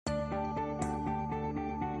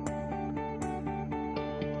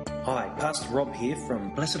Hi, Pastor Rob here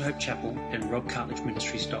from Blessed Hope Chapel and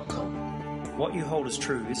robcartledgeministries.com. What you hold as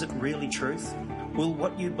true, is it really truth? Will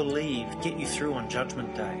what you believe get you through on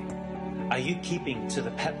Judgment Day? Are you keeping to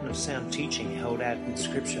the pattern of sound teaching held out in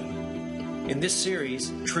Scripture? In this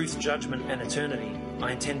series, Truth, Judgment and Eternity,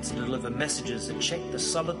 I intend to deliver messages that check the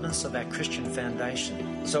solidness of our Christian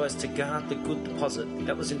foundation so as to guard the good deposit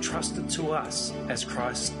that was entrusted to us as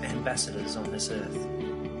Christ's ambassadors on this earth.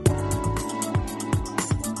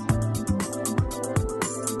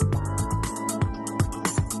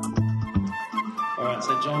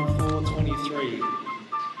 So John 4:23.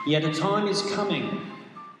 Yet a time is coming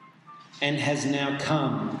and has now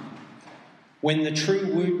come when the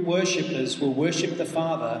true worshippers will worship the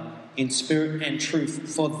Father in spirit and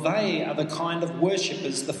truth, for they are the kind of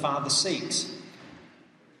worshippers the Father seeks.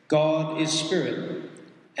 God is spirit,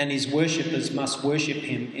 and his worshippers must worship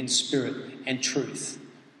him in spirit and truth.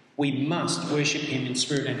 We must worship him in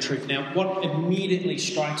spirit and truth. Now, what immediately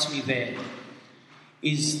strikes me there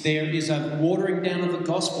is a watering down of the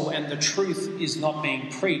gospel, and the truth is not being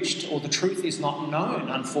preached, or the truth is not known,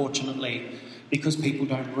 unfortunately, because people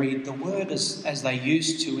don't read the word as they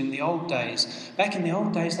used to in the old days. Back in the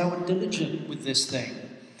old days, they were diligent with this thing.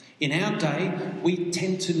 In our day, we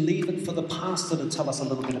tend to leave it for the pastor to tell us a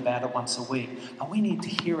little bit about it once a week. But we need to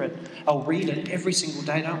hear it or read it every single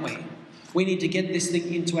day, don't we? We need to get this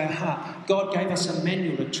thing into our heart. God gave us a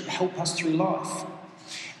manual to help us through life.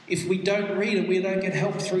 If we don't read it, we don't get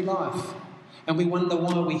help through life. And we wonder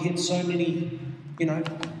why we hit so many,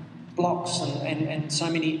 blocks and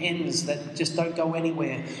so many ends that just don't go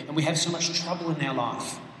anywhere. And we have so much trouble in our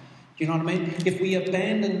life. Do you know what I mean? If we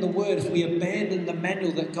abandon the word, if we abandon the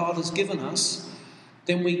manual that God has given us,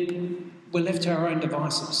 then we're left to our own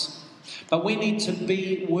devices. But we need to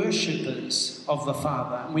be worshippers of the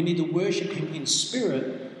Father. And we need to worship him in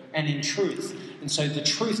spirit and in truth. And so the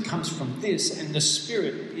truth comes from this, and the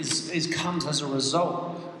spirit comes as a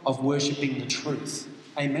result of worshipping the truth.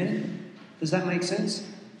 Amen? Does that make sense?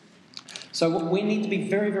 So we need to be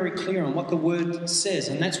very, very clear on what the word says,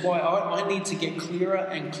 and that's why I need to get clearer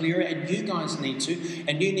and clearer, and you guys need to,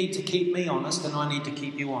 and you need to keep me honest, and I need to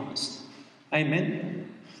keep you honest. Amen?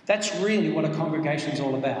 That's really what a congregation is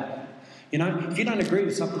all about. If you don't agree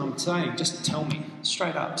with something I'm saying, just tell me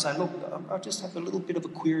straight up. Say, look, I just have a little bit of a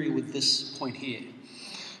query with this point here,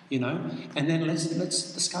 and then let's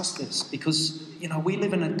discuss this, because, we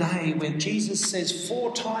live in a day where Jesus says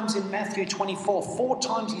 4 times in Matthew 24, 4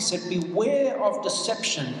 times he said, beware of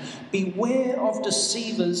deception, beware of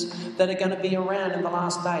deceivers that are going to be around in the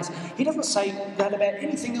last days. He doesn't say that about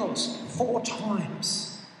anything else. 4 times.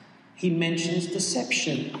 He mentions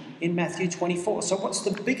deception in Matthew 24. So what's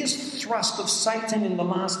the biggest thrust of Satan in the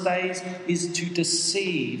last days is to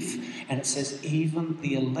deceive. And it says, even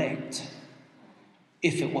the elect,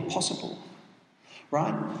 if it were possible.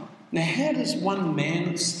 Right? Now, how does one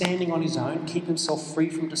man standing on his own keep himself free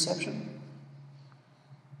from deception?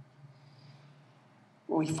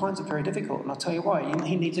 Well, he finds it very difficult. And I'll tell you why.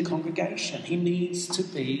 He needs a congregation. He needs to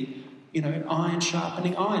be iron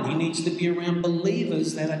sharpening iron. He needs to be around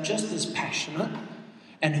believers that are just as passionate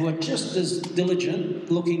and who are just as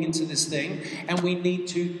diligent looking into this thing. And we need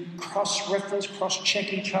to cross-reference,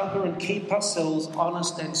 cross-check each other and keep ourselves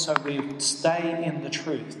honest, and so we stay in the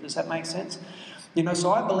truth. Does that make sense?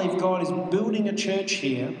 So I believe God is building a church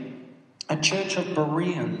here, a church of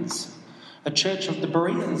Bereans. The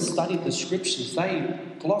Bereans studied the scriptures. They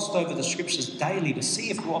glossed over the scriptures daily to see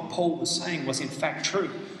if what Paul was saying was in fact true.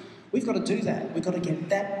 We've got to do that. We've got to get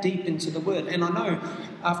that deep into the word. And I know,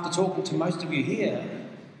 after talking to most of you here,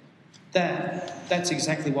 that that's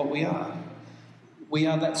exactly what we are. We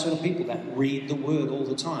are that sort of people that read the word all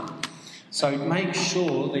the time. So make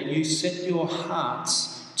sure that you set your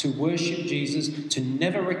hearts to worship Jesus, to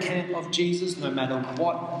never recant of Jesus, no matter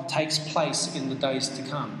what takes place in the days to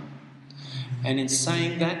come. And in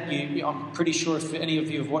saying that, I'm pretty sure if any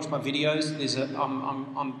of you have watched my videos,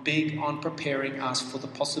 I'm big on preparing us for the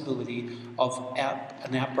possibility of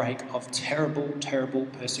an outbreak of terrible, terrible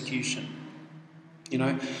persecution.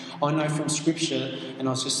 I know from Scripture, and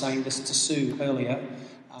I was just saying this to Sue earlier,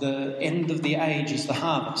 the end of the age is the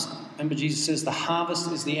harvest. Remember, Jesus says the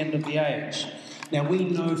harvest is the end of the age. Now, we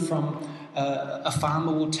know from a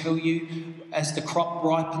farmer will tell you, as the crop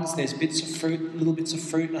ripens, there's little bits of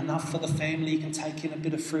fruit, enough for the family. You can take in a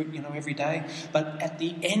bit of fruit, every day. But at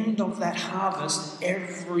the end of that harvest,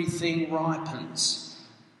 everything ripens,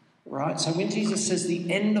 right? So when Jesus says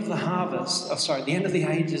the end of the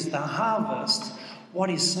age is the harvest, what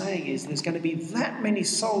he's saying is there's going to be that many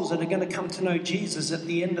souls that are going to come to know Jesus at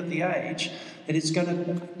the end of the age that it's going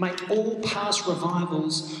to make all past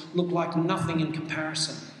revivals look like nothing in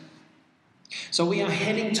comparison. So we are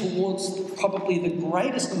heading towards probably the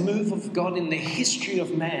greatest move of God in the history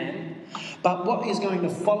of man. But what is going to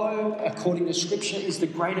follow, according to Scripture, is the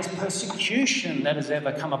greatest persecution that has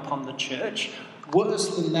ever come upon the church,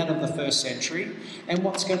 worse than that of the first century. And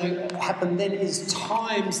what's going to happen then is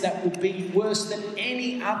times that will be worse than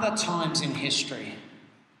any other times in history.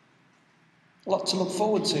 A lot to look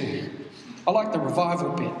forward to. I like the revival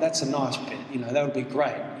bit. That's a nice bit. That would be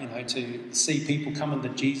great, to see people coming to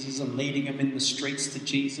Jesus and leading them in the streets to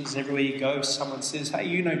Jesus. Everywhere you go, someone says,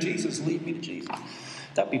 hey, Jesus, lead me to Jesus.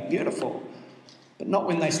 That'd be beautiful. But not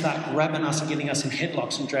when they start grabbing us and getting us in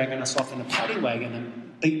headlocks and dragging us off in a paddy wagon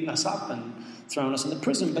and beating us up and throwing us into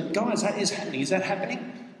prison. But guys, that is happening. Is that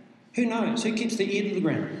happening? Who knows? Who keeps their ear to the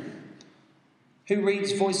ground? Who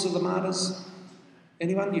reads Voice of the Martyrs?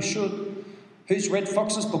 Anyone? You should. Who's read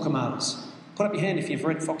Fox's Book of Martyrs? Put up your hand if you've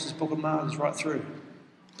read Fox's Book of Martyrs right through.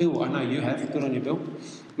 Bill, I know you have. Good on you, Bill.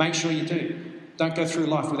 Make sure you do. Don't go through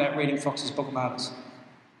life without reading Fox's Book of Martyrs.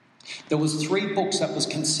 There was 3 books that was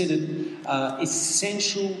considered an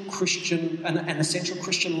essential Christian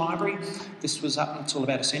library. This was up until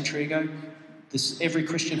about a century ago. Every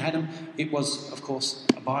Christian had them. It was, of course,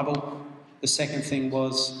 a Bible. The second thing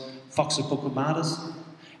was Fox's Book of Martyrs.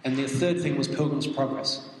 And the third thing was Pilgrim's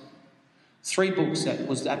Progress. 3 books that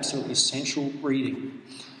was absolutely essential reading.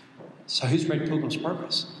 So who's read Pilgrim's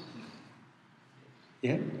Progress?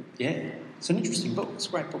 Yeah. It's an interesting book. It's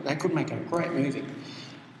a great book. They could make it a great movie.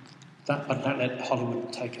 But don't let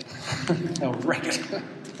Hollywood take it. They'll wreck it,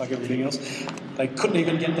 like everything else. They couldn't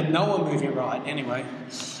even get the Noah movie right anyway.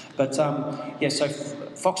 But, so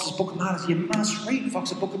Fox's Book of Martyrs, you must read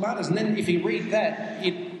Fox's Book of Martyrs. And then if you read that,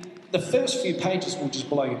 the first few pages will just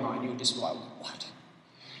blow your mind. You'll just be like, what?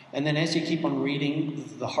 And then as you keep on reading,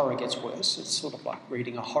 the horror gets worse. It's sort of like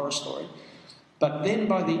reading a horror story. But then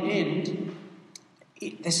by the end,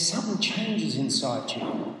 there's something changes inside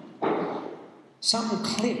you. Something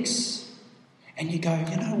clicks. And you go,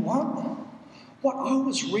 you know what? What I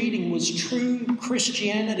was reading was true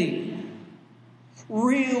Christianity.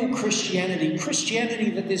 Real Christianity. Christianity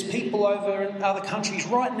that there's people over in other countries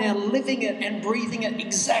right now living it and breathing it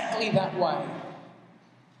exactly that way.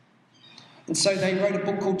 And so they wrote a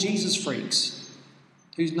book called Jesus Freaks.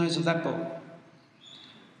 Who knows of that book?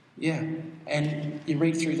 Yeah. And you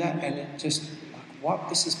read through that and it just, what?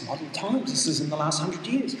 This is modern times. This is in the last 100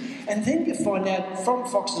 years. And then you find out from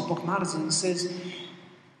Fox's Book of Martyrs, and it says,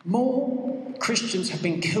 more Christians have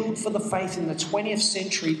been killed for the faith in the 20th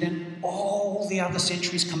century than all the other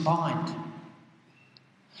centuries combined.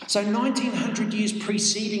 So 1900 years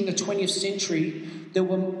preceding the 20th century, there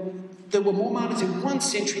were more martyrs in one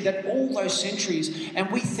century than all those centuries,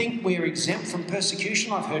 and we think we're exempt from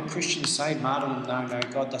persecution. I've heard Christians say, martyrdom, no,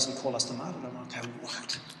 God doesn't call us to martyrdom. I go,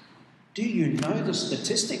 what? Do you know the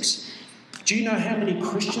statistics? Do you know how many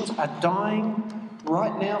Christians are dying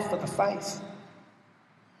right now for the faith?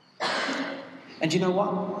 And you know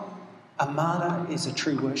what? A martyr is a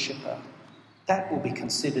true worshipper. That will be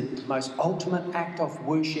considered the most ultimate act of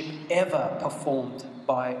worship ever performed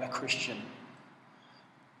by a Christian.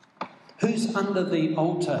 Who's under the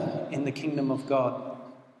altar in the kingdom of God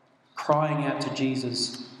crying out to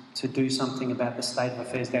Jesus to do something about the state of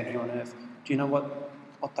affairs down here on earth? Do you know what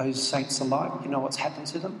those saints are like? You know what's happened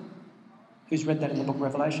to them? Who's read that in the book of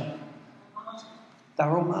Revelation? They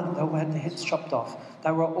were all martyred. They all had their heads chopped off.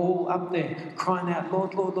 They were all up there crying out,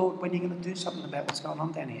 Lord, Lord, Lord, when are you going to do something about what's going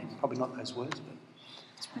on down here? Probably not those words, but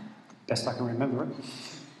it's the best I can remember it.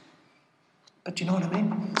 But do you know what I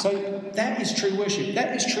mean? So that is true worship.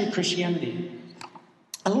 That is true Christianity.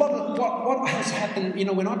 A lot of what has happened,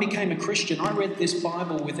 when I became a Christian, I read this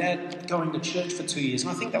Bible without going to church for 2 years,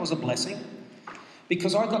 and I think that was a blessing.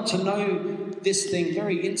 Because I got to know this thing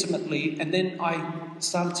very intimately, and then I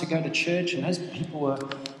started to go to church, and as people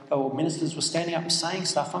or ministers were standing up and saying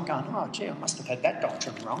stuff, I'm going, oh, gee, I must have had that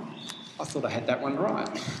doctrine wrong. I thought I had that one right.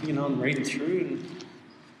 I'm reading through and,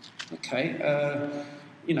 okay,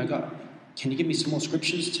 God, can you give me some more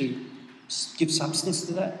scriptures to give substance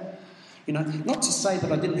to that? Not to say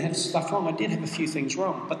that I didn't have stuff wrong. I did have a few things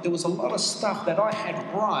wrong, but there was a lot of stuff that I had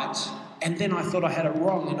right, and then I thought I had it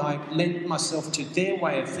wrong, and I lent myself to their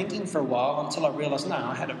way of thinking for a while until I realised, no,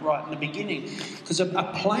 I had it right in the beginning. Because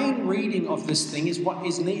a plain reading of this thing is what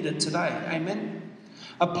is needed today. Amen?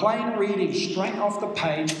 A plain reading straight off the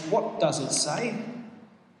page, what does it say?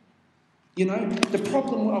 The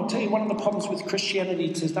problem, I'll tell you, one of the problems with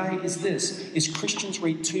Christianity today is Christians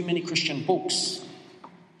read too many Christian books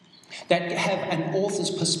that have an author's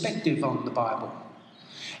perspective on the Bible.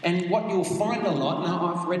 And what you'll find a lot,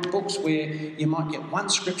 now I've read books where you might get one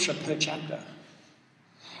scripture per chapter.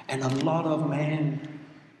 And a lot of,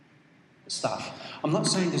 stuff. I'm not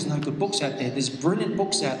saying there's no good books out there. There's brilliant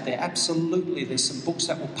books out there, absolutely. There's some books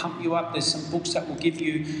that will pump you up. There's some books that will give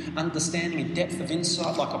you understanding and depth of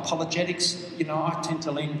insight, like apologetics. You know, I tend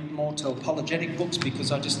to lean more to apologetic books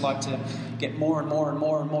because I just like to get more and more and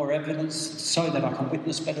more and more evidence so that I can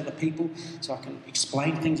witness better to people, so I can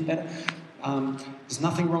explain things better. There's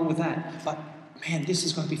nothing wrong with that. But, man, this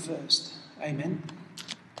has got to be first. Amen.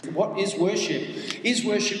 What is worship? Is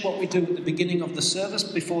worship what we do at the beginning of the service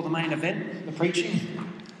before the main event, the preaching?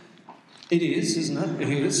 It is, isn't it? It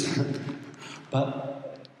is.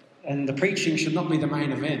 And the preaching should not be the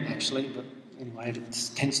main event, actually, but anyway,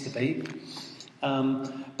 it tends to be.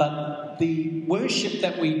 But the worship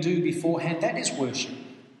that we do beforehand, that is worship.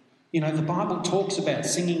 You know, the Bible talks about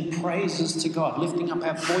singing praises to God, lifting up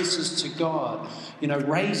our voices to God, you know,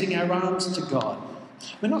 raising our arms to God.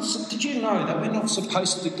 Did you know that we're not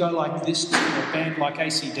supposed to go like this to a band like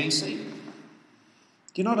AC/DC?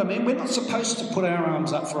 Do you know what I mean? We're not supposed to put our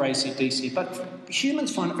arms up for AC/DC, but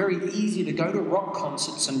humans find it very easy to go to rock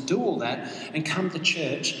concerts and do all that and come to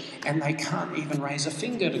church and they can't even raise a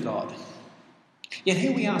finger to God. Yet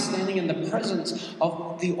here we are standing in the presence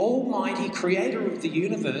of the Almighty Creator of the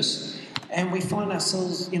universe, and we find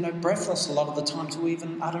ourselves, you know, breathless a lot of the time to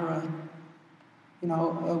even utter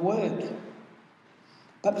a word.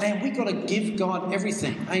 But man, we've got to give God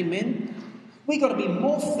everything. Amen? We've got to be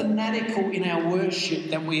more fanatical in our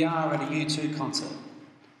worship than we are at a U2 concert.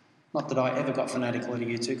 Not that I ever got fanatical at a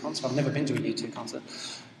U2 concert. I've never been to a U2 concert.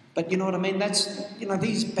 But you know what I mean? That's, you know,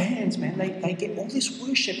 these bands, man, they get all this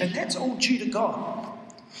worship, and that's all due to God.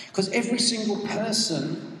 Because every single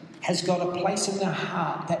person has got a place in their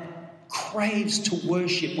heart that craves to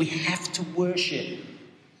worship. We have to worship.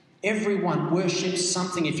 Everyone worships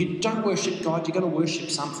something. If you don't worship God, you're going to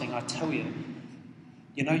worship something, I tell you.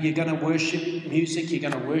 You know, you're going to worship music, you're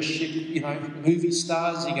going to worship, you know, movie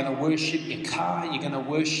stars, you're going to worship your car, you're going to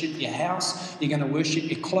worship your house, you're going to worship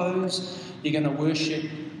your clothes, you're going to worship,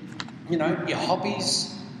 you know, your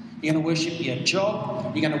hobbies, you're going to worship your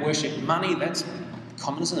job, you're going to worship money. That's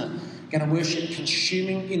common, isn't it? You're going to worship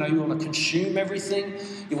consuming, you know, you want to consume everything,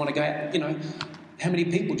 you want to go, you know. How many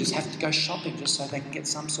people just have to go shopping just so they can get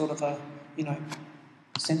some sort of a, you know,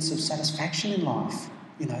 sense of satisfaction in life?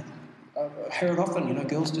 You know, I hear it often, you know,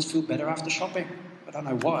 girls just feel better after shopping. I don't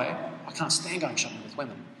know why. I can't stand going shopping with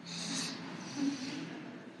women.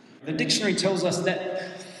 The dictionary tells us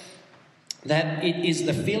that it is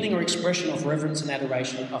the feeling or expression of reverence and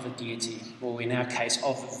adoration of a deity, or in our case,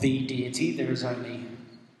 of the deity. There is only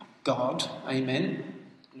God. Amen.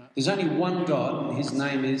 There's only one God. His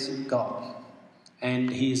name is God.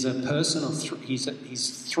 And he is a person of he's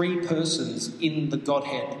three persons in the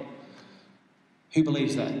Godhead. Who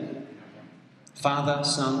believes that? Father,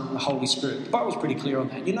 Son, and the Holy Spirit. The Bible's pretty clear on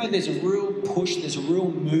that. You know, there's a real push, there's a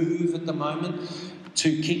real move at the moment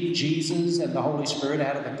to kick Jesus and the Holy Spirit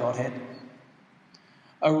out of the Godhead.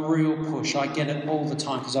 A real push. I get it all the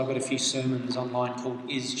time because I've got a few sermons online called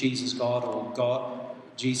Is Jesus God? Or God,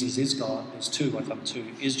 Jesus is God. There's two, I've done two.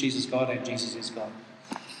 Is Jesus God and Jesus is God.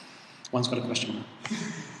 One's got a question mark.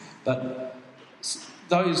 But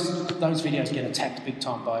those videos get attacked big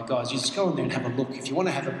time by guys. You just go in there and have a look. If you want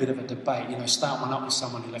to have a bit of a debate, you know, start one up with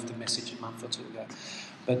someone who left a message a month or two ago.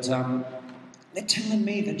 But they're telling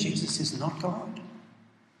me that Jesus is not God.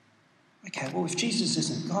 Okay, well, if Jesus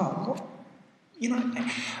isn't God, what? You know,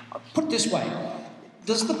 put it this way.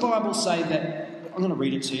 Does the Bible say that... I'm going to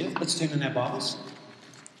read it to you. Let's turn in our Bibles.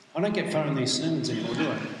 I don't get far in these sermons anymore,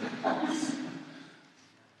 do I?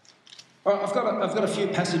 All right, I've got a few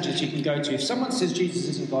passages you can go to. If someone says Jesus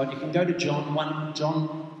isn't God, you can go to John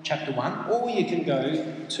chapter 1, or you can go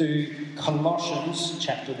to Colossians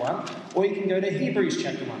chapter 1, or you can go to Hebrews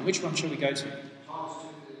chapter 1. Which one should we go to?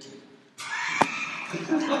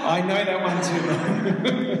 I know that one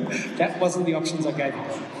too. That wasn't the options I gave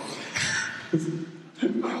you.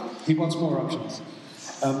 He wants more options.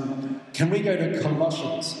 Can we go to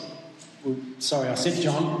Colossians? Well, sorry, I said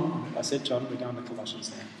John. We're going to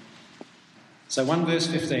Colossians now. So 1 verse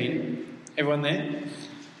 15, everyone there?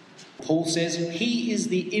 Paul says, He is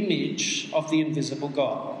the image of the invisible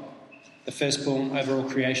God, the firstborn over all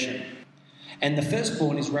creation. And the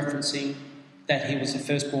firstborn is referencing that he was the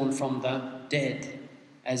firstborn from the dead,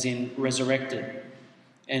 as in resurrected,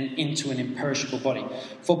 and into an imperishable body.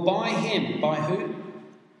 For by him, by who?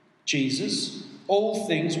 Jesus, all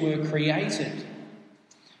things were created.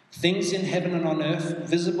 Things in heaven and on earth,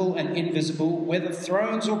 visible and invisible, whether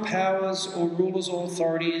thrones or powers or rulers or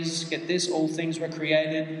authorities, get this, all things were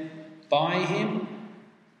created by him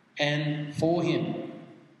and for him.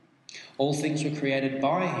 All things were created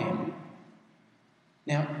by him.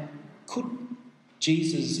 Now, could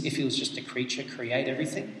Jesus, if he was just a creature, create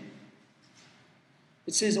everything?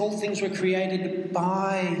 It says all things were created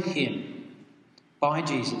by him, by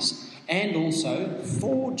Jesus, and also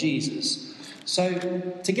for Jesus.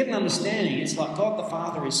 So to get an understanding, it's like God the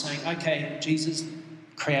Father is saying, okay, Jesus,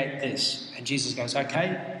 create this. And Jesus goes,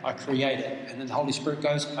 okay, I create it. And then the Holy Spirit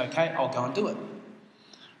goes, okay, I'll go and do it.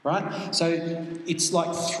 Right? So it's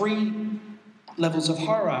like 3 levels of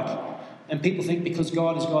hierarchy. And people think because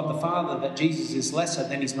God is God the Father that Jesus is lesser,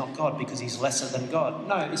 then he's not God because he's lesser than God.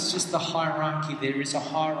 No, it's just the hierarchy. There is a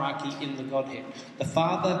hierarchy in the Godhead. The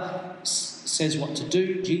Father says what to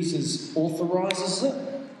do. Jesus authorises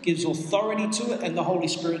it, gives authority to it, and the Holy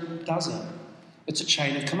Spirit does it. It's a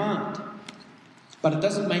chain of command. But it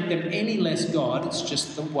doesn't make them any less God. It's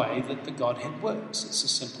just the way that the Godhead works. It's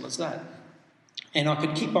as simple as that. And I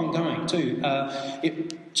could keep on going too.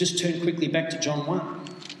 Just turn quickly back to John 1.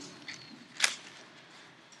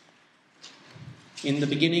 In the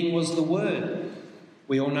beginning was the Word.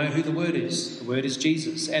 We all know who the Word is. The Word is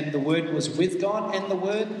Jesus. And the Word was with God and the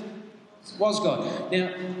Word was God.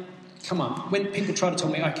 Now, come on. When people try to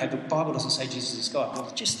tell me, okay, the Bible doesn't say Jesus is God.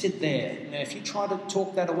 Well, just sit there. Now, if you try to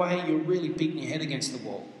talk that away, you're really beating your head against the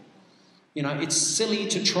wall. You know, it's silly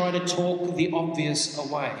to try to talk the obvious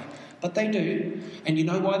away. But they do. And you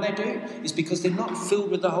know why they do? It's because they're not filled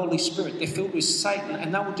with the Holy Spirit. They're filled with Satan,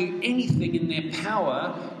 and they will do anything in their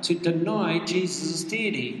power to deny Jesus'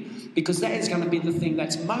 deity, because that is going to be the thing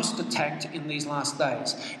that's most attacked in these last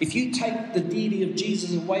days. If you take the deity of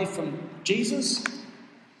Jesus away from Jesus,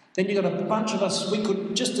 then you've got a bunch of us, we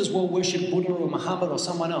could just as well worship Buddha or Muhammad or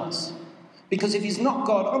someone else. Because if he's not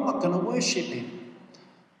God, I'm not going to worship him.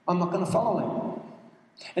 I'm not going to follow him.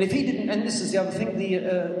 And if he didn't, and this is the other thing,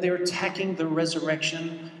 they're attacking the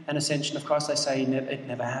resurrection and ascension of Christ. They say it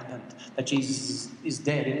never happened, that Jesus is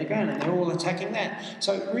dead in the ground, and they're all attacking that.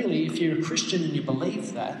 So really, if you're a Christian and you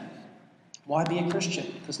believe that, why be a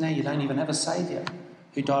Christian? Because now you don't even have a Saviour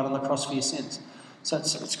who died on the cross for your sins. So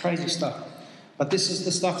it's crazy stuff. But this is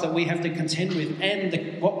the stuff that we have to contend with,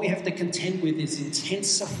 and what we have to contend with is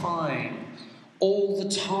intensifying all the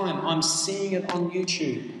time. I'm seeing it on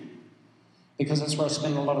YouTube, because that's where I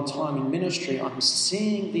spend a lot of time in ministry. I'm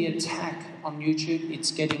seeing the attack on YouTube.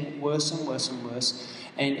 It's getting worse and worse and worse,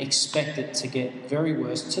 and expect it to get very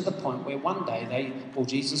worse, to the point where one day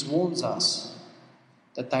Jesus warns us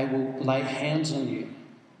that they will lay hands on you.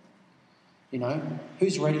 You know,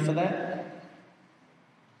 who's ready for that?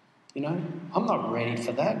 You know, I'm not ready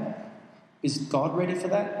for that. Is God ready for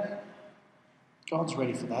that? God's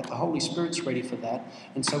ready for that. The Holy Spirit's ready for that.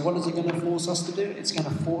 And so what is it going to force us to do? It's going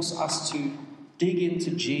to force us to dig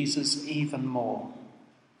into Jesus even more,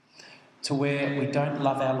 to where we don't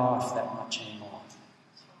love our life that much anymore.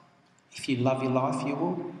 If you love your life, you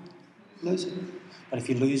will lose it. But if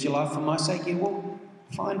you lose your life for my sake, you will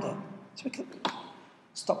find it. So we can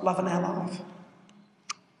stop loving our life.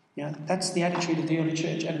 You know, that's the attitude of the early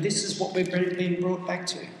church. And this is what we're being brought back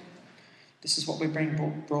to. This is what we're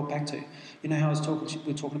being brought back to. You know how we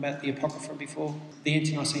were talking about the Apocrypha before? The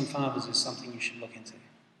Ante-Nicene Fathers is something you should look into.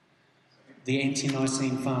 The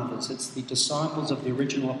Ante-Nicene Fathers. It's the disciples of the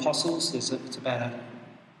original apostles. It's about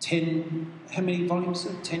 10, how many volumes?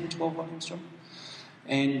 10, 12 volumes, John?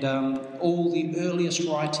 And all the earliest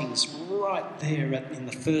writings right there in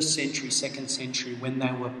the 1st century, 2nd century, when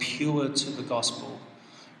they were pure to the gospel,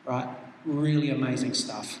 right? Really amazing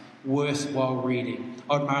stuff. Worthwhile reading.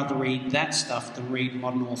 I'd rather read that stuff than read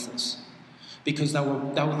modern authors, because they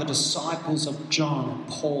were the disciples of John and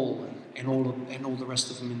Paul and all the rest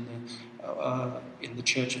of them in the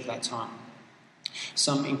church of that time.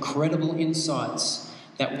 Some incredible insights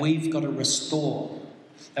that we've got to restore,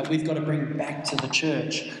 that we've got to bring back to the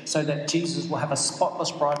church, so that Jesus will have a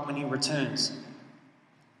spotless bride when he returns.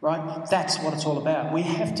 Right? That's what it's all about. We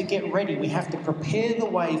have to get ready. We have to prepare the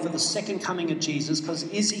way for the second coming of Jesus, because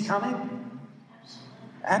is he coming?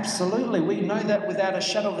 Absolutely. We know that without a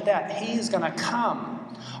shadow of a doubt. He is going to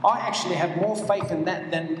come. I actually have more faith in that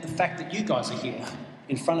than the fact that you guys are here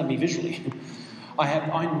in front of me visually.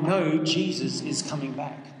 I know Jesus is coming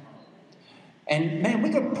back. And man,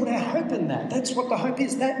 we've got to put our hope in that. That's what the hope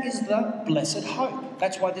is. That is the blessed hope.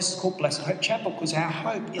 That's why this is called Blessed Hope Chapel, because our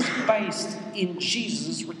hope is based in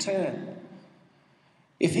Jesus' return.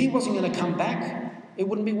 If he wasn't going to come back, it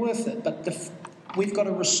wouldn't be worth it. But we've got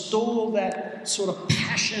to restore that sort of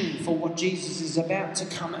passion for what Jesus is about to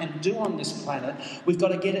come and do on this planet. We've got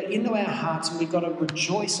to get it into our hearts, and we've got to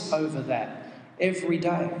rejoice over that every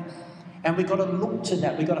day. And we've got to look to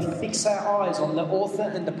that. We've got to fix our eyes on the author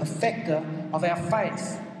and the perfecter of our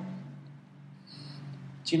faith.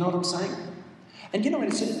 Do you know what I'm saying? And you know what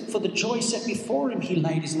it says? For the joy set before him, he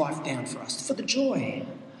laid his life down for us. For the joy.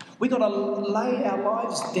 We've got to lay our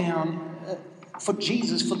lives down for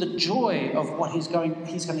Jesus, for the joy of what he's going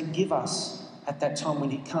to give us at that time when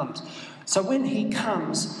he comes. So when he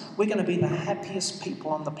comes, we're going to be the happiest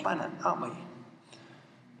people on the planet, aren't we?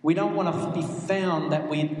 We don't want to be found that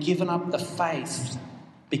we've given up the faith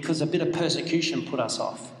because a bit of persecution put us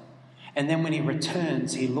off. And then when he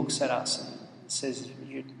returns, he looks at us and says,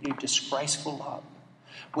 you disgraceful lot.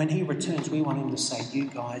 When he returns, we want him to say, you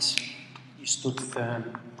guys, you stood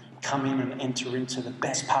firm. Come in and enter into the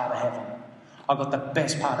best part of heaven. I've got the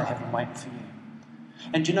best part of heaven waiting for you.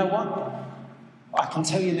 And do you know what? I can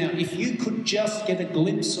tell you now, if you could just get a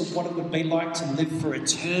glimpse of what it would be like to live for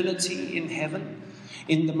eternity in heaven,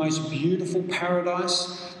 in the most beautiful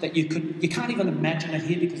paradise that you can't even imagine it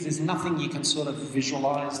here because there's nothing you can sort of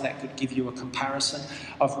visualise that could give you a comparison.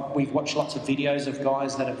 We've watched lots of videos of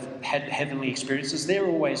guys that have had heavenly experiences. They're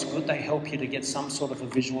always good. They help you to get some sort of a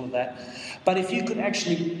visual of that. But if you could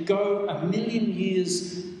actually go 1,000,000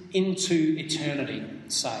 years into eternity,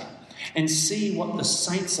 say, and see what the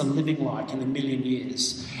saints are living like in 1,000,000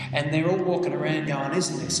 years. And they're all walking around going,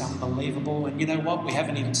 isn't this unbelievable? And you know what? We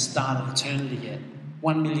haven't even started eternity yet.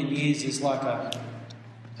 1,000,000 years is like a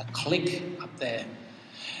click up there.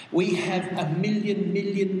 We have 1,000,000,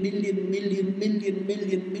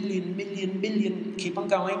 million, keep on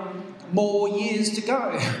going, more years to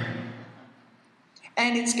go.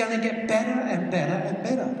 And it's going to get better and better and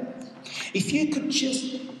better. If you could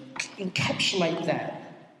just encapsulate that,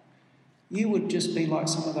 you would just be like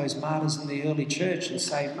some of those martyrs in the early church and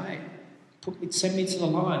say, mate, send me to the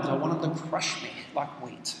lions. I want them to crush me like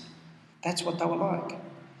wheat. That's what they were like.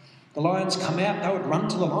 The lions come out, they would run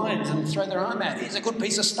to the lions and throw their arm out. Here's a good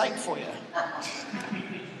piece of steak for you.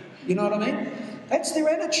 You know what I mean? That's their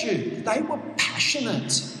attitude. They were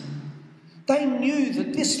passionate. They knew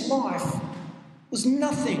that this life was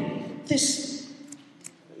nothing. This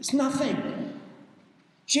is nothing.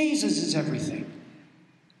 Jesus is everything.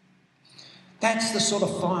 That's the sort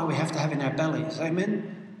of fire we have to have in our bellies.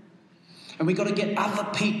 Amen? And we've got to get other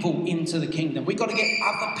people into the kingdom. We've got to get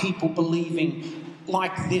other people believing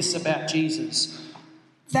like this about Jesus.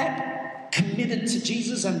 That committed to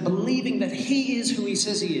Jesus and believing that he is who he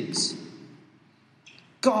says he is.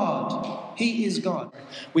 God. He is God.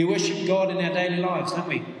 We worship God in our daily lives, don't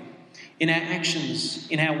we? In our actions,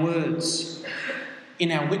 in our words,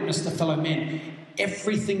 in our witness to fellow men.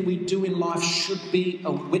 Everything we do in life should be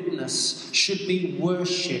a witness, should be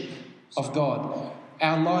worship of God.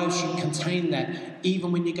 Our lives should contain that.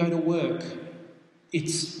 Even when you go to work,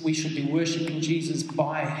 we should be worshipping Jesus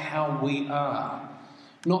by how we are.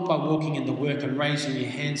 Not by walking in the work and raising your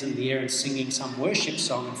hands in the air and singing some worship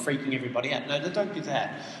song and freaking everybody out. No, don't do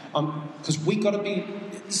that. Because we've got to be,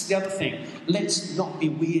 this is the other thing, let's not be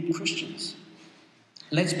weird Christians.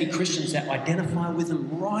 Let's be Christians that identify with them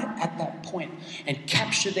right at that point and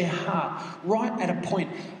capture their heart right at a point.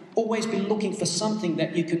 Always be looking for something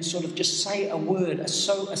that you can sort of just say a word,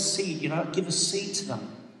 sow a seed, give a seed to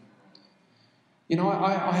them.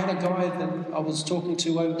 I had a guy that I was talking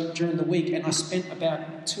to during the week and I spent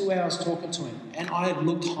about 2 hours talking to him and I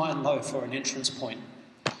looked high and low for an entrance point.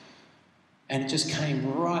 And it just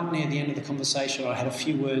came right near the end of the conversation. I had a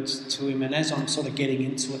few words to him, and as I'm sort of getting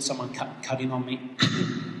into it, someone cut in on me.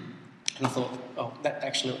 And I thought, that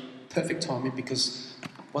actually perfect timing, because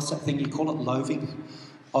what's that thing you call it, loathing?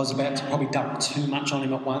 I was about to probably dump too much on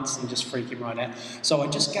him at once and just freak him right out. So I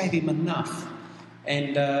just gave him enough.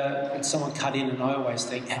 And someone cut in, and I always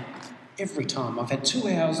think, every time, I've had 2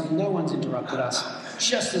 hours and no one's interrupted us,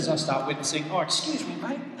 just as I start witnessing, excuse me,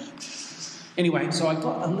 mate. Anyway, so I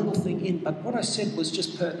got a little thing in, but what I said was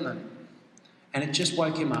just pertinent. And it just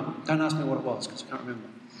woke him up. Don't ask me what it was, because I can't remember.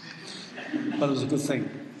 But it was a good thing.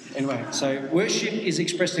 Anyway, so worship is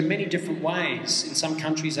expressed in many different ways. In some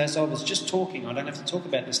countries, as I was just talking, I don't have to talk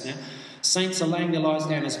about this now, saints are laying their lives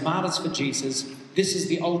down as martyrs for Jesus. This is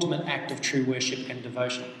the ultimate act of true worship and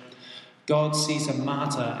devotion. God sees a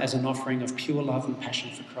martyr as an offering of pure love and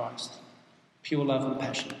passion for Christ. Pure love and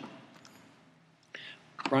passion.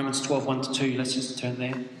 Romans 12, 1-2, let's just turn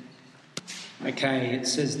there. Okay, it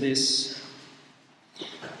says this.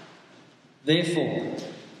 Therefore,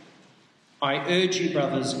 I urge you,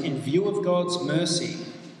 brothers, in view of God's mercy,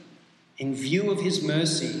 in view of his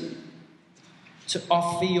mercy, to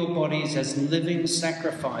offer your bodies as living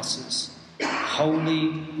sacrifices,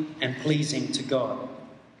 holy and pleasing to God,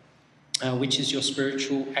 which is your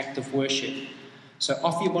spiritual act of worship. So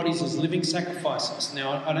offer your bodies as living sacrifices.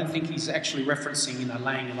 Now, I don't think he's actually referencing,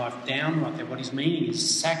 laying your life down right there. What he's meaning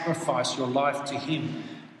is sacrifice your life to him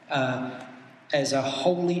as a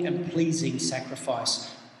holy and pleasing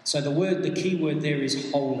sacrifice. So the key word there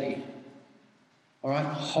is holy. All right,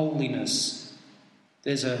 holiness.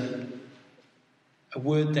 There's a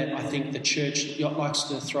word that I think the church likes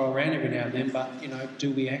to throw around every now and then, but,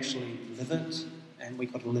 do we actually live it? And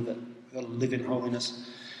we've got to live it. We've got to live in holiness.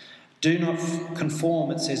 Do not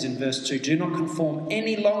conform, it says in verse 2, do not conform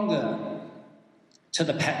any longer to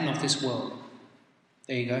the pattern of this world.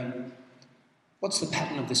 There you go. What's the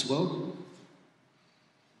pattern of this world?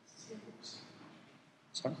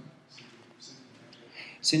 Sorry?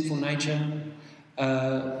 Sinful nature.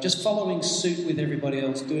 Just following suit with everybody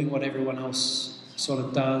else, doing what everyone else sort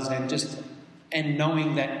of does, and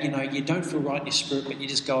knowing that, you don't feel right in your spirit, but you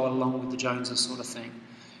just go along with the Joneses sort of thing.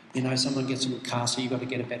 Someone gets a good car, so you've got to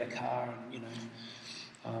get a better car, and,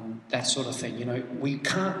 that sort of thing. We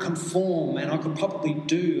can't conform, and I could probably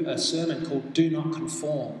do a sermon called Do Not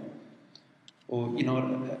Conform, or,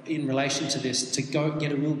 in relation to this, to go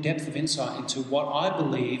get a real depth of insight into what I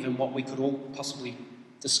believe and what we could all possibly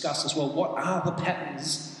discuss as well. What are the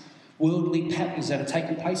patterns, worldly patterns that are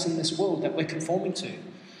taking place in this world that we're conforming to?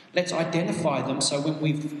 Let's identify them so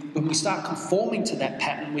when we start conforming to that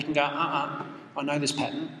pattern, we can go, I know this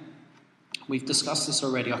pattern. We've discussed this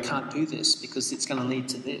already. I can't do this because it's going to lead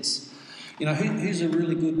to this. Who's a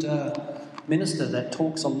really good minister that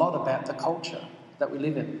talks a lot about the culture that we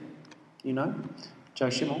live in? Joe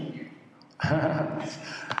Schimmel.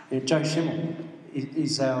 Joe Schimmel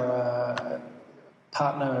is our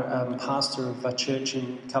pastor of a church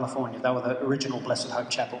in California. They were the original Blessed Hope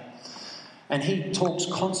Chapel. And he talks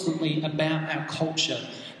constantly about our culture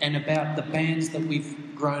and about the bands that we've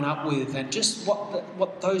grown up with, and just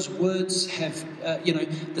what those words have,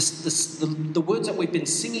 the words that we've been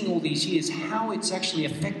singing all these years, how it's actually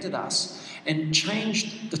affected us and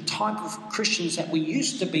changed the type of Christians that we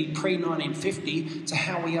used to be pre-1950 to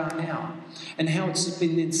how we are now, and how it's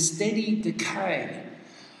been in steady decay.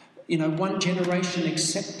 One generation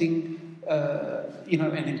accepting,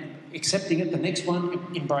 and accepting it, the next one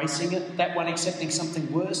embracing it, that one accepting something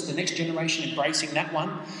worse, the next generation embracing that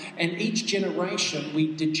one. And each generation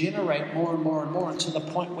we degenerate more and more and more until the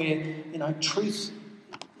point where, truth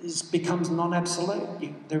becomes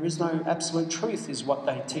non-absolute. There is no absolute truth is what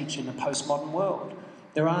they teach in the postmodern world.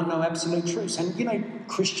 There are no absolute truths. And,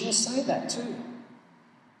 Christians say that too.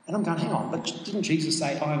 And I'm going, hang on, but didn't Jesus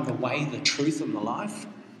say, I am the way, the truth and the life?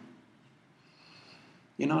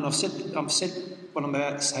 And I've said what I'm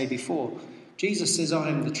about to say before. Jesus says, I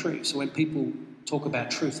am the truth. So when people talk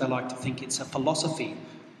about truth, they like to think it's a philosophy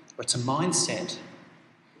or it's a mindset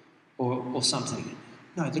or something.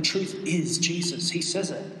 No, the truth is Jesus. He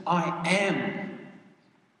says it. I am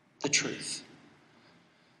the truth.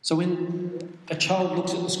 So when a child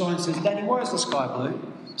looks at the sky and says, Daddy, why is the sky blue?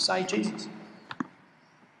 Say Jesus.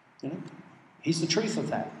 He's the truth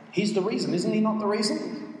of that. He's the reason. Isn't he not the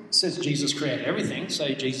reason? It says Jesus created everything, so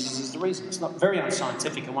Jesus is the reason. It's not very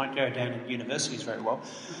unscientific. It won't go down in universities very well.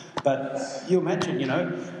 But you imagine,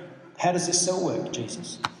 how does this cell work,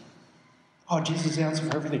 Jesus? Oh, Jesus is the answer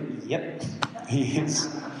for everything. Yep, he is.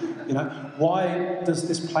 Why does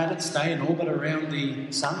this planet stay in orbit around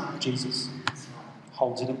the sun? Jesus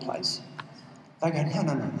holds it in place. They go,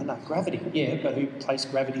 no, gravity. Yeah, but who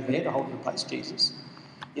placed gravity there to hold it in place? Jesus.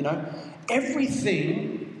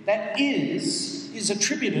 Everything that is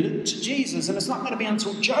attributed to Jesus, and it's not going to be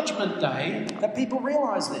until Judgment Day that people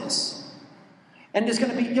realise this. And there's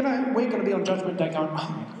going to be, we're going to be on Judgment Day going,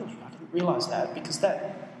 oh, really, I didn't realise that, because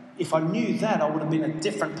if I knew that, I would have been a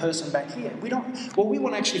different person back here. We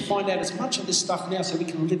want to actually find out as much of this stuff now so we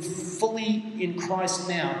can live fully in Christ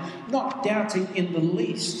now, not doubting in the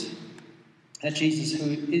least that Jesus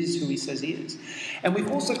is who he says he is. And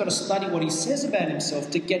we've also got to study what he says about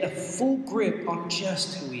himself to get a full grip on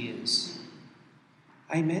just who he is.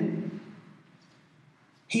 Amen.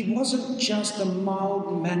 He wasn't just a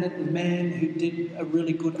mild-mannered man who did a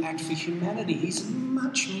really good act for humanity. He's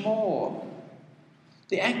much more.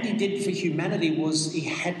 The act he did for humanity was he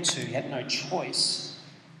had no choice.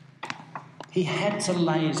 He had to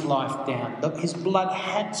lay his life down. His blood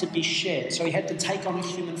had to be shed, so he had to take on a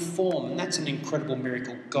human form, and that's an incredible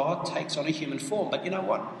miracle. God takes on a human form, but you know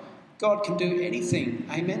what? God can do anything.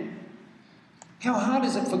 Amen? How hard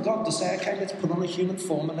is it for God to say, okay, let's put on a human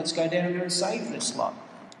form and let's go down there and save this lot?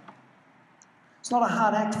 It's not a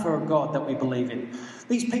hard act for a God that we believe in.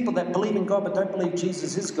 These people that believe in God but don't believe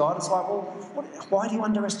Jesus is God, it's like, well, why do you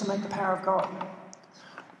underestimate the power of God?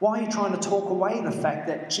 Why are you trying to talk away the fact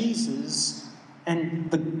that Jesus and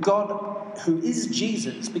the God who is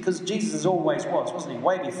Jesus, because Jesus always was, wasn't he?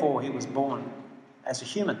 Way before he was born as a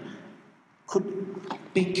human.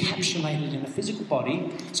 could be encapsulated in a physical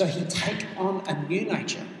body, so he'd take on a new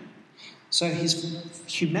nature. So his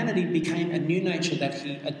humanity became a new nature that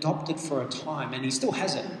he adopted for a time, and he still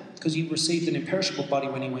has it, because he received an imperishable body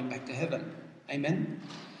when he went back to heaven. Amen?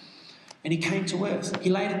 And he came to earth. He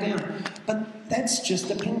laid it down. But that's just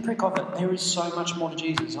the pinprick of it. There is so much more to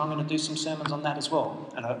Jesus. I'm going to do some sermons on that as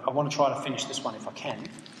well. And I want to try to finish this one if I can.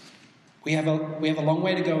 We have a long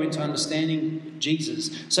way to go into understanding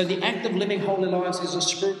Jesus. So the act of living holy lives is a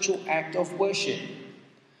spiritual act of worship.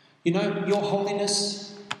 You know, your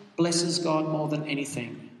holiness blesses God more than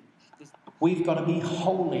anything. We've got to be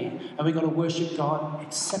holy, and we've got to worship God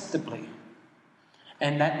acceptably.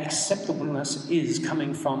 And that acceptableness is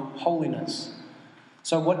coming from holiness.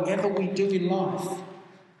 So whatever we do in life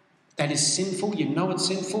that is sinful, you know it's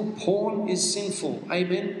sinful. Porn is sinful.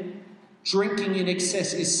 Amen? Drinking in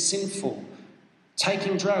excess is sinful.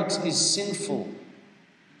 Taking drugs is sinful.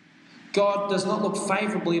 God does not look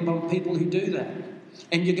favourably upon people who do that.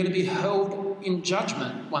 And you're going to be held in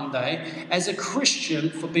judgment one day as a Christian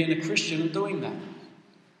for being a Christian and doing that.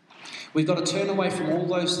 We've got to turn away from all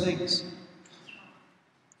those things.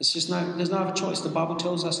 There's no other choice. The Bible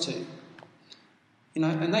tells us to. You know,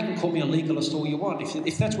 and they can call me a legalist all you want.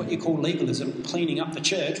 If that's what you call legalism, cleaning up the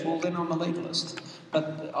church, well, then I'm a legalist.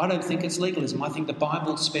 But I don't think it's legalism. I think the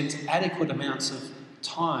Bible spends adequate amounts of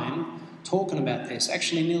time talking about this.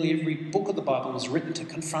 Actually, nearly every book of the Bible was written to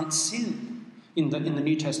confront sin in the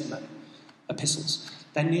New Testament epistles.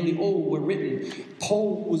 They nearly all were written.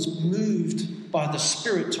 Paul was moved by the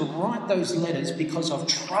Spirit to write those letters because of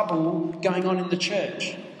trouble going on in the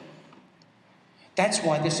church. That's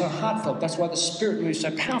why they're so heartfelt. That's why the Spirit moves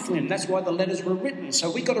so powerfully in them. That's why the letters were written.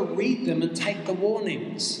 So we've got to read them and take the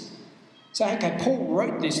warnings. So, okay, Paul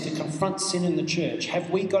wrote this to confront sin in the church. Have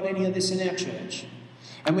we got any of this in our church?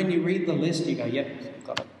 And when you read the list, you go, yep, we've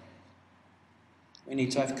got it. We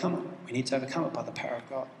need to overcome it. We need to overcome it by the power of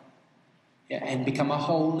God. Yeah, and become a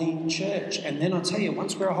holy church. And then I'll tell you,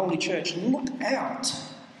 once we're a holy church, look out.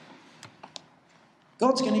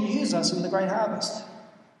 God's going to use us in the great harvest.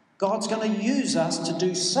 God's going to use us to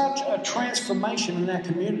do such a transformation in our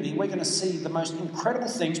community. We're going to see the most incredible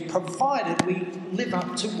things, provided we live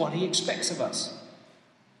up to what He expects of us.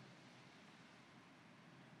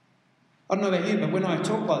 I don't know about you, but when I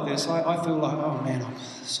talk like this, I feel like, oh man, I'm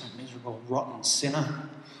so miserable, rotten sinner.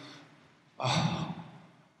 Oh,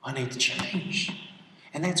 I need to change.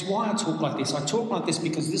 And that's why I talk like this. I talk like this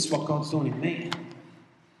because this is what God's doing in me.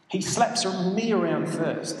 He slaps me around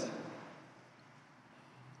first.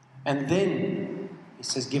 And then He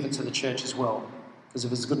says, give it to the church as well. Because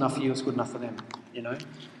if it's good enough for you, it's good enough for them, you know.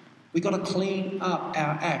 We've got to clean up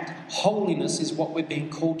our act. Holiness is what we're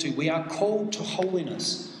being called to. We are called to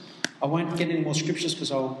holiness. I won't get any more scriptures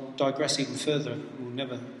because I'll digress even further.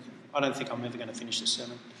 I don't think I'm ever going to finish this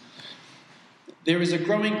sermon. There is a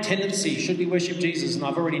growing tendency, should we worship Jesus? And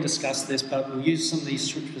I've already discussed this, but we'll use some of these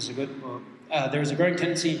scriptures are good. There is a growing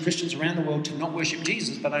tendency in Christians around the world to not worship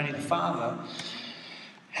Jesus, but only the Father.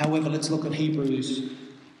 However, let's look at Hebrews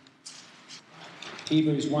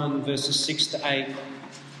 1, verses 6 to 8.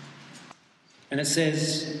 And it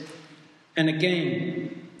says, and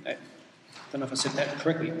again, I don't know if I said that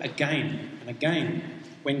correctly, again and again,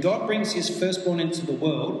 when God brings His firstborn into the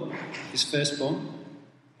world, His firstborn,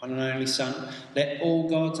 one and only Son, let all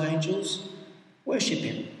God's angels worship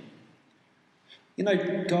Him. You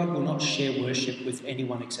know, God will not share worship with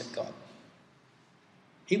anyone except God.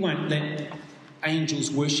 He won't let angels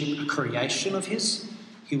worship a creation of His.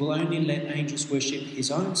 He will only let angels worship His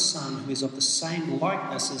own Son, who is of the same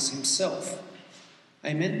likeness as Himself.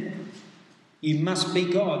 Amen? You must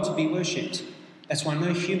be God to be worshipped. That's why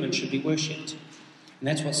no human should be worshipped. And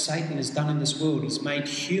that's what Satan has done in this world. He's made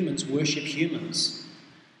humans worship humans.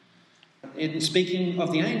 In speaking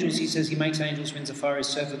of the angels, he says He makes angels winds of fire, His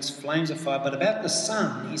servants flames of fire. But about the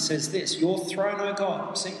Son, He says this, your throne, O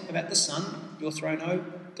God. See, about the Son, your throne, O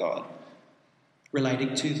God.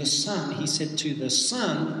 Relating to the Son, He said to the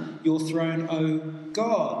Son, your throne, O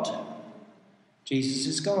God. Jesus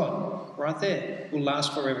is God, right there. Will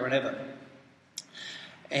last forever and ever.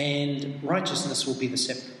 And righteousness will be the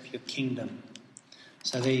scepter of your kingdom.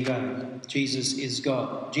 So there you go. Jesus is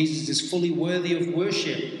God. Jesus is fully worthy of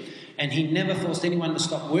worship. And He never forced anyone to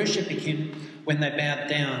stop worshipping Him when they bowed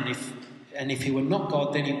down. If He were not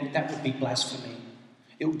God, then that would be blasphemy.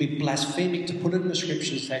 It would be blasphemic to put it in the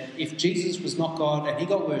scriptures that if Jesus was not God and He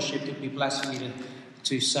got worshipped, it would be blasphemy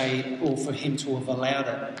to say, or for Him to have allowed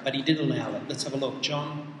it. But He did allow it. Let's have a look.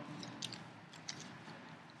 John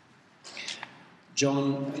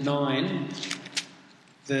 9,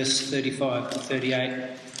 verse 35 to 38.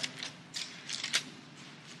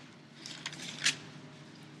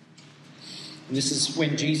 And this is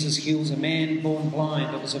when Jesus heals a man born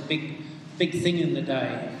blind. It was a big thing in the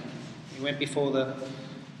day. He went before the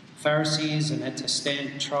Pharisees and had to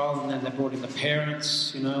stand trial, and then they brought in the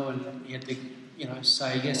parents, and he had to,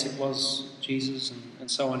 say, yes, it was Jesus, and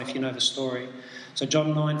so on, if you know the story. So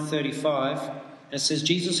John 9:35, it says,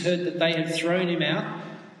 Jesus heard that they had thrown him out.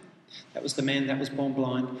 That was the man that was born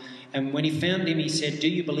blind. And when he found him, he said, do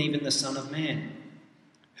you believe in the Son of Man?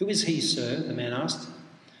 Who is he, sir? The man asked.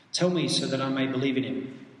 Tell me so that I may believe in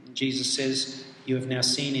him. And Jesus says, you have now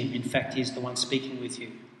seen him. In fact, he is the one speaking with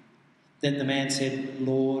you. Then the man said,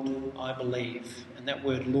 Lord, I believe. And that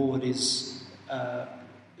word Lord is,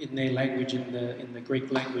 in their language, in the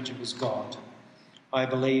Greek language, it was God. I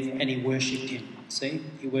believe, and he worshipped him. See,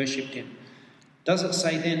 he worshipped him. Does it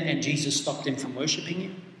say then, and Jesus stopped him from worshipping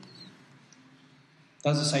him?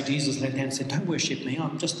 Does it say Jesus let down and said, don't worship me,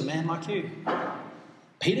 I'm just a man like you?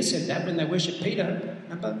 Peter said that when they worshipped Peter,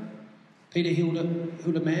 remember? Peter healed a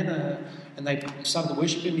man and they started to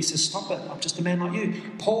worship him. He says, stop it, I'm just a man like you.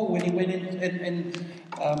 Paul, when he went in and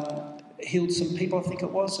healed some people, I think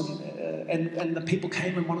it was, and the people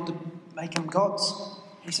came and wanted to make them gods.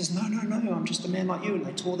 He says, no, I'm just a man like you. And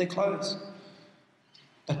they tore their clothes.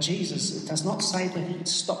 But Jesus, it does not say that he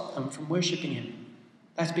stopped them from worshipping him.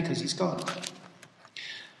 That's because he's God.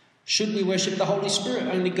 Should we worship the Holy Spirit?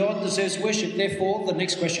 Only God deserves worship. Therefore, the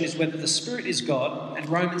next question is whether the Spirit is God. And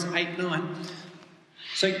Romans 8:9.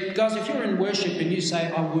 So, guys, if you're in worship and you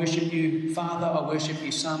say, I worship you, Father, I worship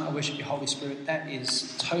you, Son, I worship you, Holy Spirit, that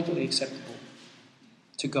is totally acceptable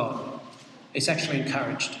to God. It's actually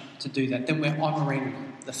encouraged to do that. Then we're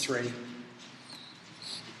honouring the three.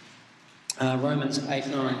 Romans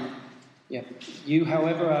 8:9. Yeah. You,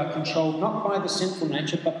 however, are controlled not by the sinful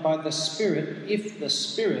nature, but by the Spirit, if the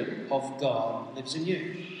Spirit of God lives in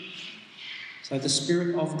you. So the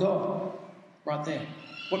Spirit of God, right there.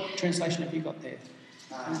 What translation have you got there?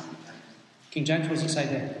 King James, what does it say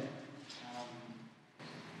there?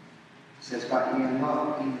 It says, but you are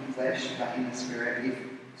not in the flesh, but in the Spirit, if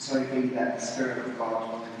so be that the Spirit of God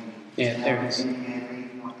dwells in you. Yeah, there it is. If any man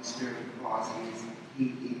leave not the Spirit of Christ,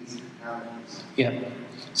 he is none of us. Yeah.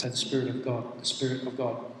 So the Spirit of God, the Spirit of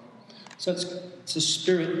God. So it's the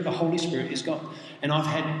Spirit, the Holy Spirit is God. And I've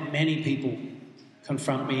had many people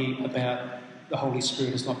confront me about the Holy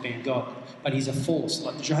Spirit as not being God. But he's a force.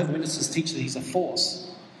 Like the Jehovah's Witnesses teach that he's a force.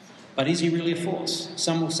 But is he really a force?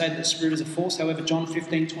 Some will say that the Spirit is a force. However, John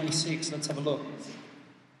 15:26, let's have a look.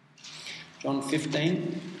 John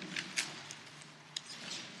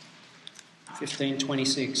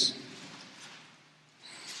 15:26.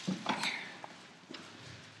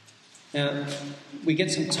 Now, we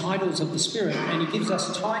get some titles of the Spirit, and he gives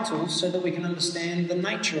us titles so that we can understand the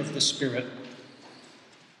nature of the Spirit.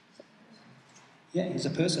 Yeah, he's a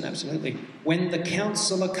person, absolutely. When the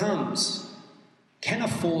Counselor comes, can a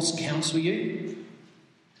force counsel you?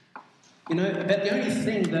 About the only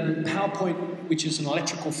thing that a PowerPoint, which is an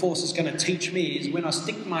electrical force, is going to teach me is when I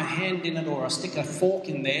stick my hand in it or I stick a fork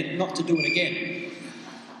in there, not to do it again.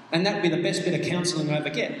 And that would be the best bit of counselling I ever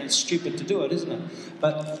get. And it's stupid to do it, isn't it?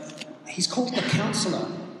 But he's called the Counsellor.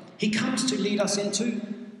 He comes to lead us into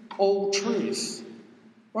all truth.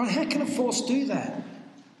 Right? How can a force do that?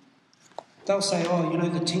 They'll say,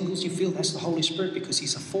 the tingles you feel, that's the Holy Spirit because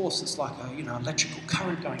he's a force. It's like a, electrical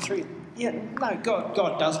current going through. Yeah, no,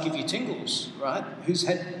 God does give you tingles, right? Who's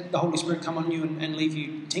had the Holy Spirit come on you and leave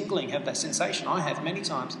you tingling, have that sensation? I have many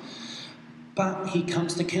times. But he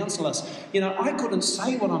comes to counsel us. I couldn't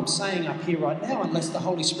say what I'm saying up here right now unless the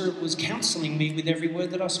Holy Spirit was counselling me with every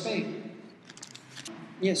word that I speak.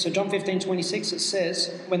 Yeah, so John 15:26, it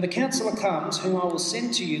says, when the Counsellor comes, whom I will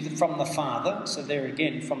send to you from the Father, so there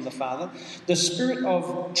again, from the Father, the Spirit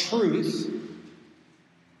of truth,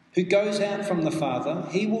 who goes out from the Father,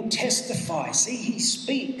 he will testify. See, he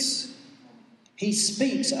speaks. He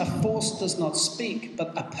speaks. A force does not speak,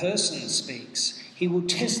 but a person speaks. He will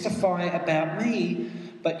testify about me,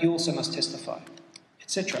 but you also must testify,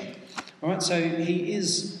 etc. All right, so he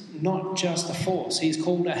is not just a force. He's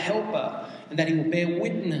called a helper, and that he will bear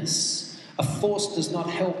witness. A force does not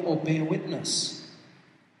help or bear witness.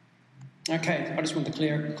 Okay, I just want to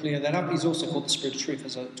clear that up. He's also called the Spirit of Truth,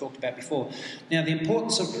 as I talked about before. Now, the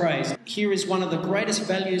importance of praise. Here is one of the greatest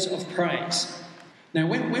values of praise. Now,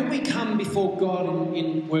 when we come before God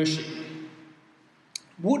in worship,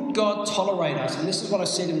 would God tolerate us? And this is what I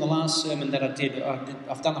said in the last sermon that I did.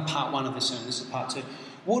 I've done a part 1 of this sermon. This is part 2.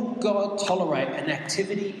 Would God tolerate an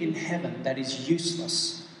activity in heaven that is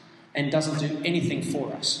useless and doesn't do anything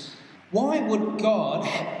for us? Why would God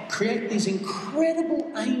create these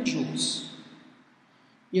incredible angels,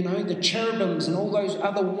 the cherubims and all those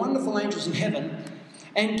other wonderful angels in heaven,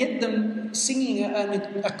 and get them singing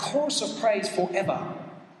a chorus of praise forever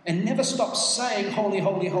and never stop saying, "Holy,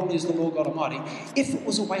 holy, holy is the Lord God Almighty," if it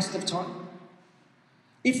was a waste of time?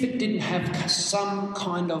 If it didn't have some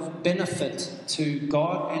kind of benefit to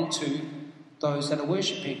God and to those that are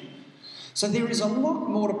worshipping? So there is a lot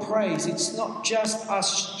more to praise. It's not just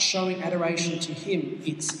us showing adoration to Him.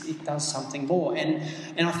 It does something more. And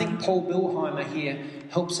I think Paul Bilheimer here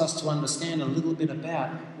helps us to understand a little bit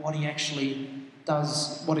about what he actually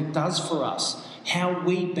does, what it does for us, how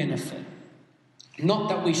we benefit. Not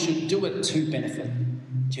that we should do it to benefit.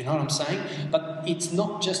 Do you know what I'm saying? But it's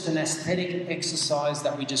not just an aesthetic exercise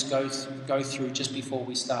that we just go through just before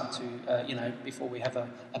we start to, before we have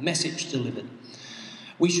a message delivered.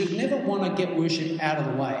 We should never want to get worship out of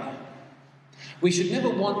the way. We should never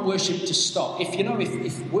want worship to stop. If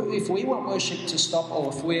we want worship to stop,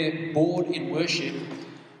 or if we're bored in worship,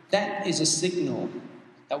 that is a signal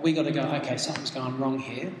that we got to go, okay, something's going wrong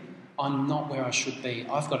here. I'm not where I should be.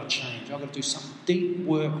 I've got to change. I've got to do some deep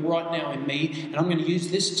work right now in me, and I'm going to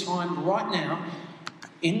use this time right now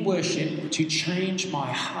in worship to change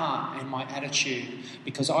my heart and my attitude,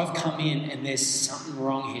 because I've come in and there's something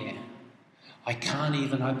wrong here. I can't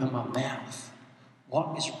even open my mouth.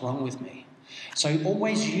 What is wrong with me? So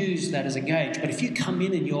always use that as a gauge. But if you come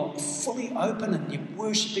in and you're fully open and you're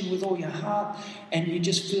worshipping with all your heart and you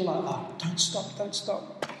just feel like, oh, don't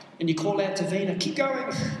stop. And you call out to Vina, keep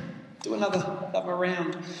going, do another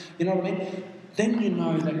round. You know what I mean? Then you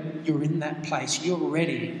know that you're in that place. You're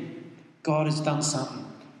ready. God has done something.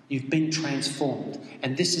 You've been transformed.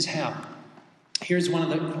 And this is how. Here's one of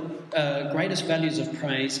the greatest values of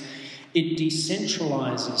praise. It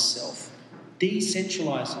decentralizes self.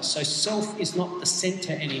 Decentralizes. So self is not the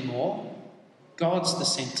centre anymore. God's the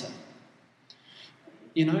centre.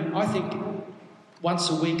 You know, I think once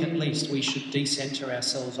a week at least we should decenter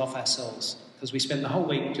ourselves off ourselves, because we spend the whole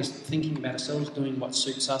week just thinking about ourselves, doing what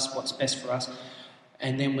suits us, what's best for us,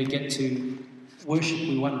 and then we get to worship,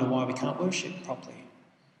 we wonder why we can't worship properly.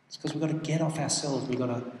 It's because we've got to get off ourselves, we've got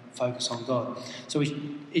to focus on God. So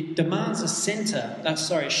it demands a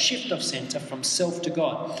shift of centre from self to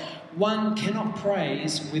God. One cannot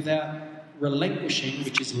praise without relinquishing,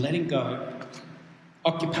 which is letting go,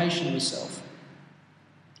 occupation with self.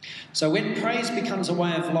 So when praise becomes a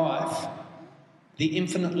way of life, the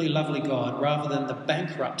infinitely lovely God, rather than the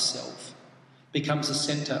bankrupt self, becomes the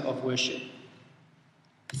centre of worship.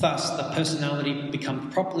 Thus, the personality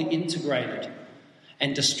becomes properly integrated,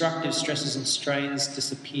 and destructive stresses and strains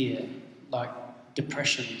disappear, like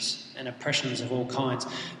depressions and oppressions of all kinds.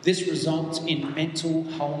 This results in mental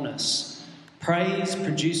wholeness. Praise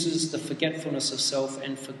produces the forgetfulness of self,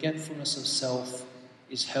 and forgetfulness of self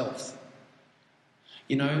is health.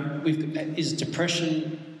 You know, is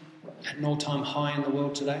depression at an all-time high in the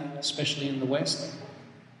world today, especially in the West?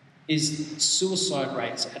 Is suicide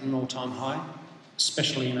rates at an all-time high,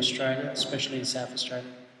 especially in Australia, especially in South Australia?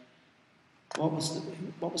 What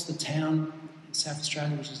was the town in South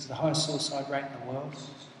Australia which is the highest suicide rate in the world?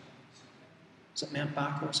 Is it Mount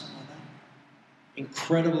Barker or something like that?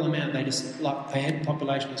 Incredible amount. They just, like, per head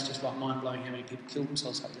population, it's just like mind-blowing how many people kill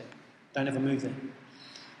themselves up there. Don't ever move there.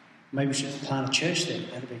 Maybe we should plant a church there.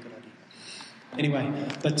 That'd be a good idea. Anyway,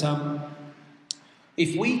 but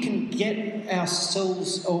if we can get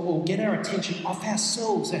ourselves or get our attention off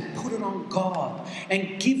ourselves and put it on God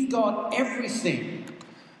and give God everything,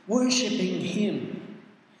 worshipping Him,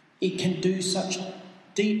 it can do such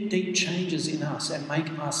deep, deep changes in us and make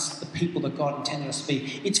us the people that God intended us to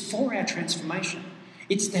be. It's for our transformation.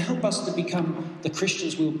 It's to help us to become the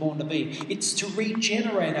Christians we were born to be. It's to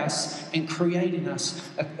regenerate us and create in us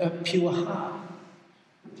a pure heart.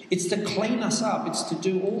 It's to clean us up. It's to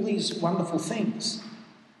do all these wonderful things.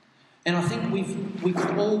 And I think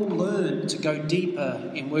we've all learned to go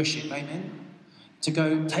deeper in worship, amen? To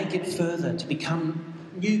go take it further, to become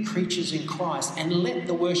new creatures in Christ, and let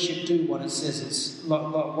the worship do what it says. It's like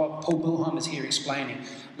what Paul Bilheim is here explaining.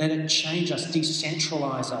 Let it change us,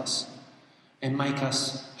 decentralise us, and make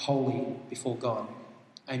us holy before God.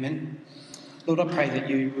 Amen. Lord, I pray that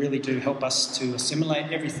you really do help us to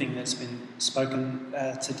assimilate everything that's been spoken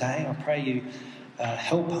today. I pray you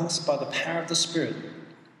help us by the power of the Spirit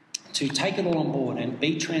to take it all on board and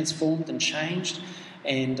be transformed and changed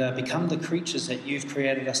and become the creatures that you've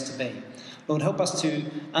created us to be. Lord, help us to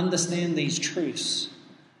understand these truths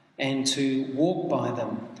and to walk by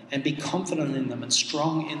them and be confident in them and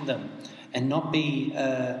strong in them, and not be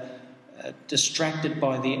distracted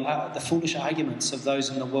by the foolish arguments of those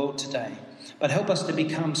in the world today. But help us to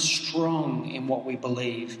become strong in what we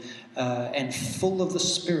believe and full of the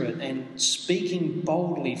Spirit and speaking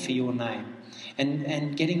boldly for your name.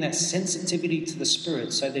 and getting that sensitivity to the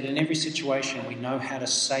Spirit so that in every situation we know how to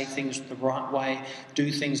say things the right way,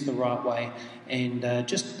 do things the right way, and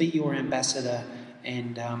just be your ambassador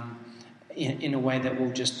and in a way that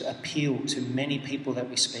will just appeal to many people that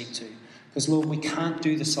we speak to. Because, Lord, we can't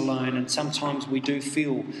do this alone, and sometimes we do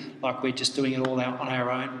feel like we're just doing it all out on our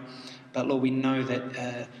own. But, Lord, we know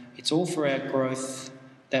that it's all for our growth,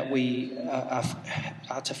 that we are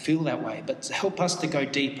to feel that way. But help us to go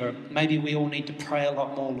deeper. Maybe we all need to pray a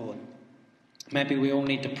lot more, Lord. Maybe we all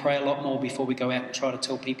need to pray a lot more before we go out and try to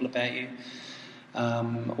tell people about you.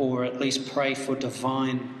 Or at least pray for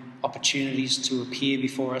divine opportunities to appear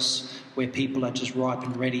before us where people are just ripe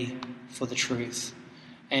and ready for the truth.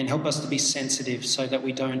 And help us to be sensitive so that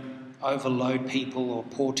we don't overload people or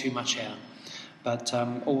pour too much out. But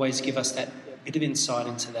always give us that bit of insight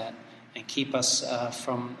into that and keep us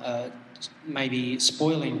from maybe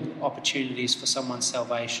spoiling opportunities for someone's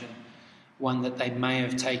salvation, one that they may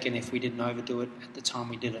have taken if we didn't overdo it at the time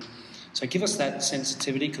we did it. So give us that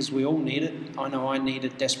sensitivity, because we all need it. I know I need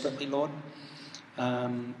it desperately, Lord.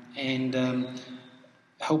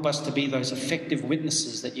 Help us to be those effective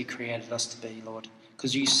witnesses that you created us to be, Lord.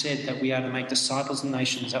 Because you said that we are to make disciples of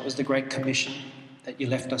nations. That was the great commission that you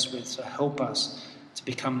left us with. So help us to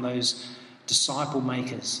become those disciple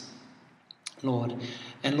makers, Lord.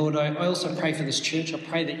 And Lord, I also pray for this church. I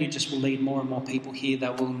pray that you just will lead more and more people here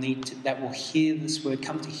that will hear this word,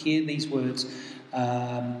 come to hear these words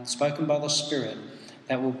spoken by the Spirit,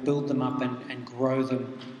 that will build them up and grow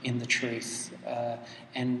them in the truth.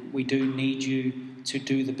 And we do need you to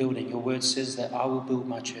do the building. Your word says that I will build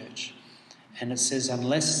my church. And it says,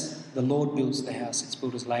 unless the Lord builds the house, its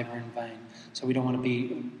builders labour in vain. So we don't want to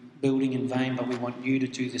be building in vain, but we want you to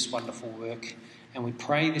do this wonderful work. And we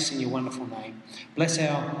pray this in your wonderful name. Bless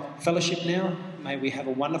our fellowship now. May we have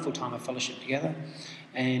a wonderful time of fellowship together.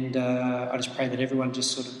 And I just pray that everyone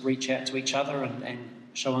just sort of reach out to each other and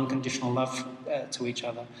show unconditional love to each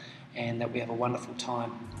other. And that we have a wonderful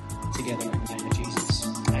time together in the name of Jesus.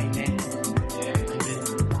 Amen. Yeah, amen.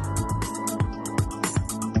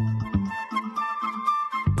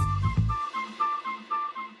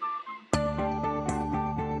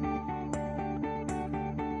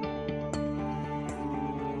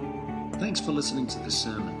 Thanks for listening to this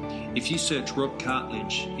sermon. If you search Rob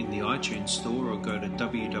Cartledge in the iTunes store or go to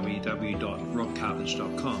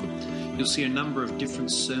www.robcartledge.com, you'll see a number of different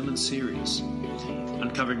sermon series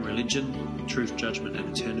uncovering religion, truth, judgment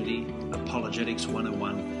and eternity, apologetics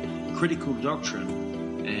 101, critical doctrine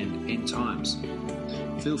and end times.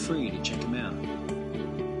 Feel free to check them out.